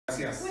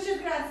Gracias. Muchas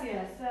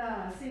gracias.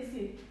 Sí,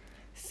 sí.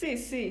 Sì,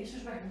 sì.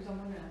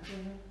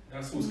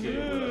 Nem szúszkél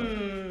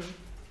jobban.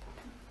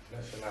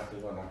 Lehessen látni,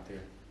 hogy van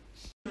háttér.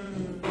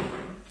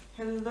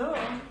 Hello.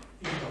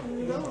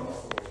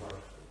 Hello.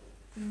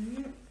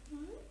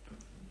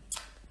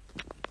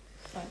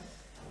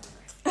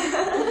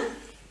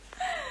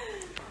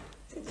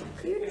 Such a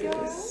cute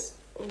girl.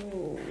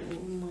 Oh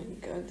my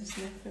god, this is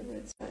my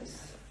favorite size.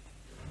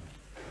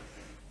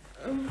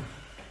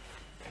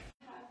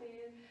 Happy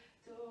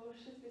to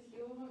shoot with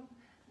you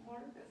more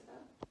as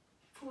well.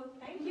 Cool.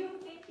 Thank you.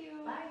 Thank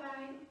you. Bye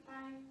bye.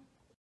 Bye.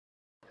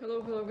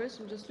 Hello guys,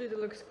 just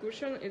little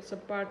excursion. It's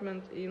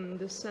apartment in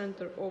the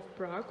center of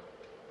Prague.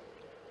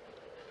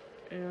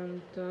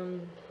 And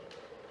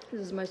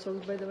this is my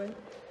socks, by the way.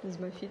 This is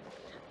my feet.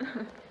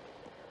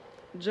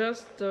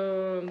 Just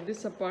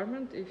this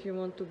apartment, if you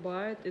want to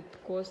buy it,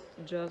 it costs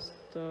just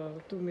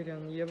 2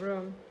 million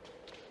euro.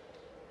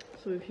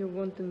 So if you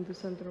want in the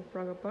center of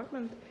Prague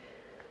apartment,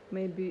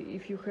 maybe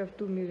if you have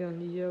 2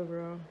 million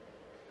euro,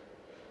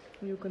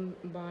 you can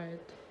buy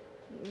it.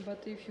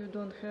 But if you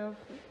don't have,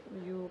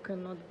 you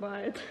cannot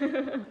buy it.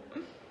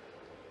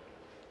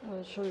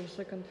 I'll show you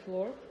second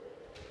floor.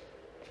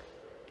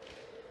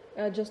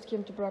 I just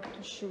came to Prague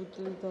to shoot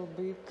a little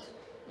bit.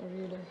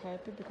 Really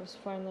happy because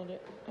finally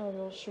I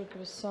will shoot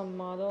with some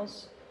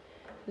models,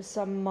 with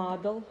some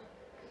model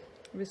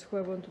with who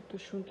I wanted to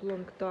shoot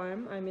long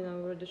time. I mean, I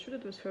already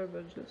shot with her,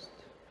 but just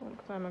long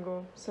time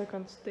ago.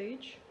 Second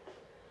stage,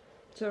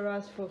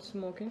 terrace for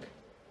smoking.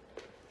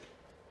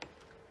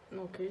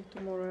 Okay,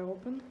 tomorrow I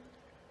open.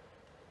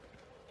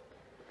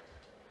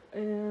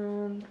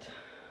 And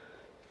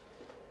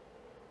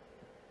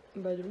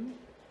bedroom.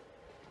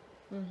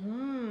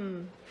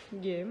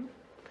 Game.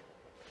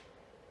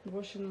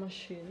 Washing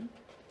machine.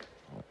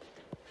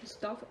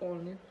 Stuff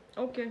only.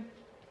 Okay.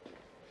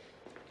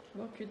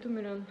 Okay, 2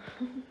 million.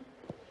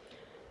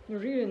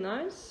 Really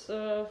nice.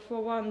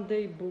 For 1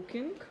 day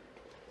booking.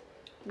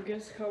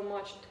 Guess how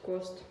much it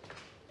cost?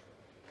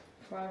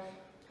 5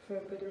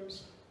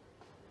 bedrooms.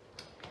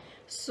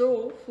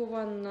 So for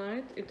 1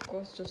 night it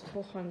costs just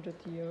 400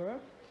 euro.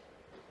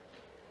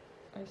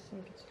 I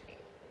think it's okay.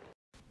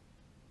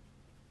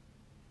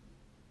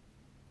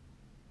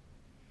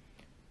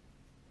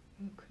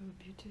 Look how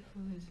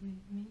beautiful is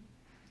me.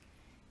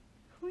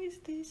 Who is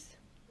this?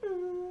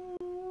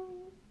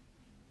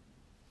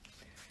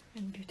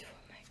 And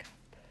beautiful makeup.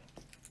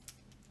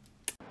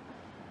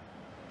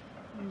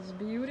 It's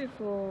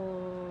beautiful.